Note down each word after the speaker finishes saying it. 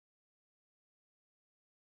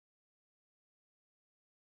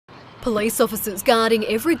Police officers guarding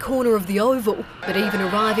every corner of the Oval, but even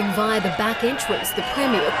arriving via the back entrance, the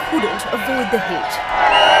Premier couldn't avoid the heat.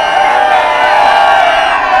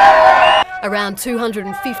 Around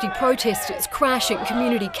 250 protesters crashing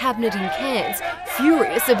Community Cabinet in Cairns,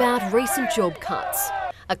 furious about recent job cuts.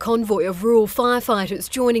 A convoy of rural firefighters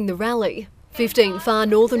joining the rally. 15 far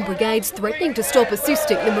northern brigades threatening to stop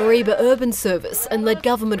assisting the Mareeba Urban Service and let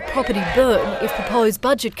government property burn if proposed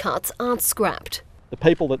budget cuts aren't scrapped. The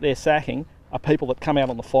people that they're sacking are people that come out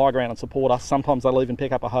on the fire ground and support us. Sometimes they'll even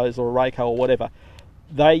pick up a hose or a rake hoe or whatever.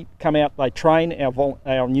 They come out, they train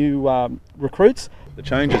our new recruits. The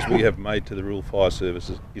changes we have made to the rural fire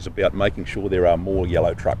services is about making sure there are more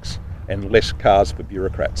yellow trucks and less cars for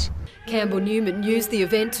bureaucrats. Campbell Newman used the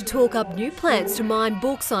event to talk up new plans to mine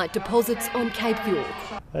bauxite deposits on Cape York.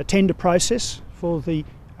 A tender process for the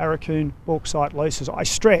Arakoon bauxite leases. I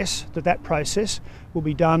stress that that process will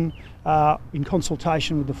be done in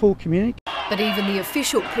consultation with the full community. But even the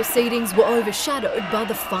official proceedings were overshadowed by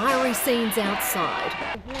the fiery scenes outside.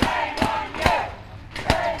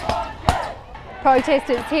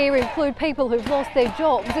 Protesters here include people who've lost their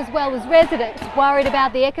jobs as well as residents worried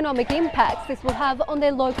about the economic impacts this will have on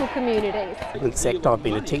their local communities. In the sector, I've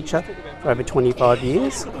been a teacher for over 25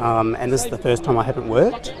 years and this is the first time I haven't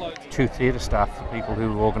worked. 2 theatre staff, the people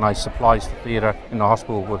who organised supplies for theatre in the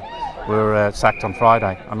hospital, were sacked on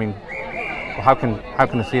Friday. I mean, how can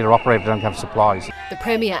a theatre operator don't have supplies? The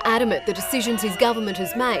Premier adamant the decisions his government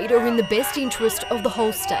has made are in the best interest of the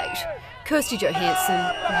whole state. Kirsty Johansson,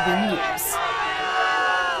 The News.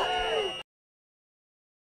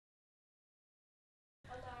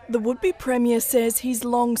 The would-be Premier says he's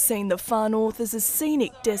long seen the far north as a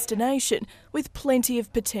scenic destination with plenty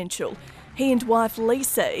of potential. He and wife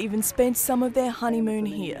Lisa even spent some of their honeymoon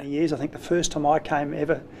here. Years, I think the first time I came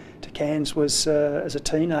ever to Cairns was as a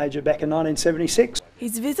teenager back in 1976.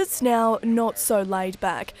 His visit's now not so laid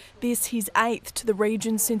back. This his 8th to the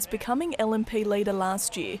region since becoming LNP leader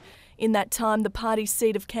last year. In that time, the party's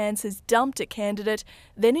seat of Cairns has dumped a candidate,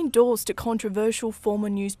 then endorsed a controversial former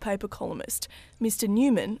newspaper columnist. Mr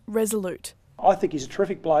Newman, resolute. I think he's a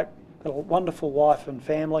terrific bloke, got a wonderful wife and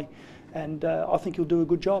family, and I think he'll do a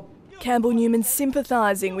good job. Campbell Newman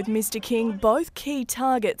sympathising with Mr King, both key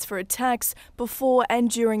targets for attacks before and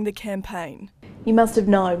during the campaign. You must have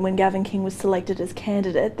known when Gavin King was selected as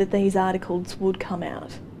candidate that these articles would come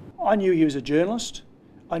out. I knew he was a journalist,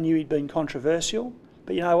 I knew he'd been controversial,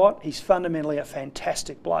 but you know what? He's fundamentally a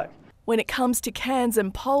fantastic bloke. When it comes to Cairns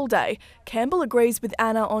and poll day, Campbell agrees with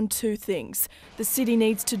Anna on 2 things. The city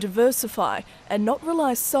needs to diversify and not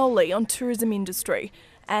rely solely on tourism industry.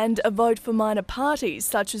 And a vote for minor parties,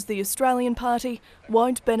 such as the Australian Party,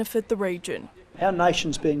 won't benefit the region. Our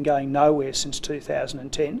nation's been going nowhere since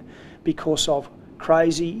 2010 because of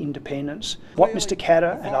crazy independence. What Mr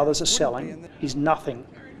Katter and others are selling is nothing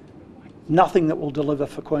that will deliver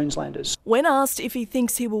for Queenslanders. When asked if he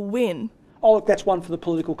thinks he will win, oh, look, that's one for the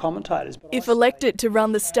political commentators. If elected to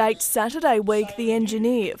run the state Saturday week, the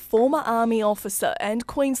engineer, former Army officer and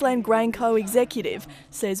Queensland Grain Co executive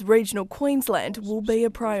says regional Queensland will be a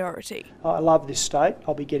priority. I love this state.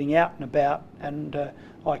 I'll be getting out and about, and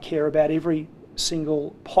I care about every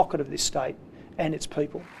single pocket of this state and its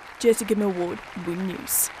people. Jessica Millward, Win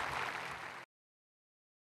News.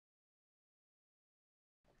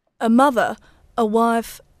 A mother, a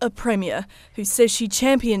wife, a Premier who says she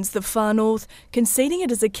champions the far north, conceding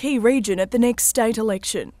it as a key region at the next state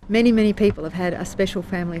election. Many people have had a special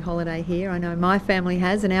family holiday here. I know my family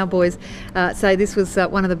has, and our boys say this was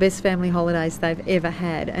one of the best family holidays they've ever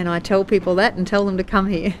had, and I tell people that and tell them to come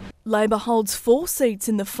here. Labor holds 4 seats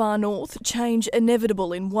in the far north, change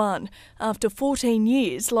inevitable in one. After 14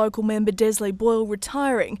 years, local member Desley Boyle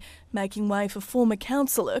retiring, making way for former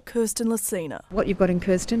councillor Kirsten Lacina. What you've got in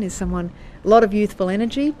Kirsten is someone, a lot of youthful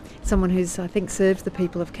energy, someone who's, I think, serves the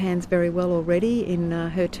people of Cairns very well already in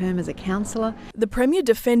her term as a councillor. The Premier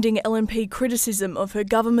defending LNP criticism of her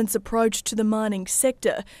government's approach to the mining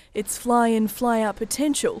sector, its fly-in, fly-out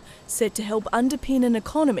potential, set to help underpin an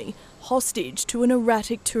economy hostage to an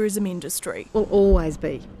erratic tourism industry. It will always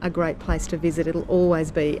be a great place to visit, it'll always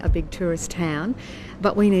be a big tourist town,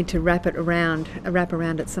 but we need to wrap around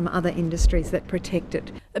it some other industries that protect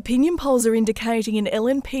it. Opinion polls are indicating an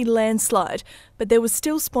LNP landslide, but there was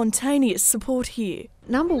still spontaneous support here.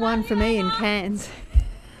 Number 1 for me in Cairns.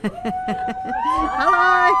 Hello!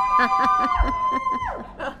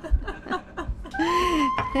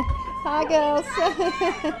 Hi girls!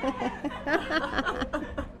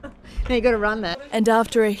 Now you've got to run that. And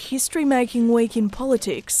after a history-making week in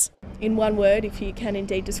politics, In one word, if you can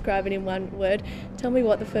indeed describe it in one word, tell me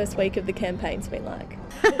what the first week of the campaign's been like.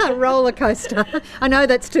 Roller coaster. I know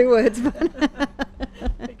that's 2 words, but...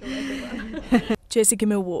 Jessica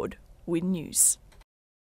Millward, Win News.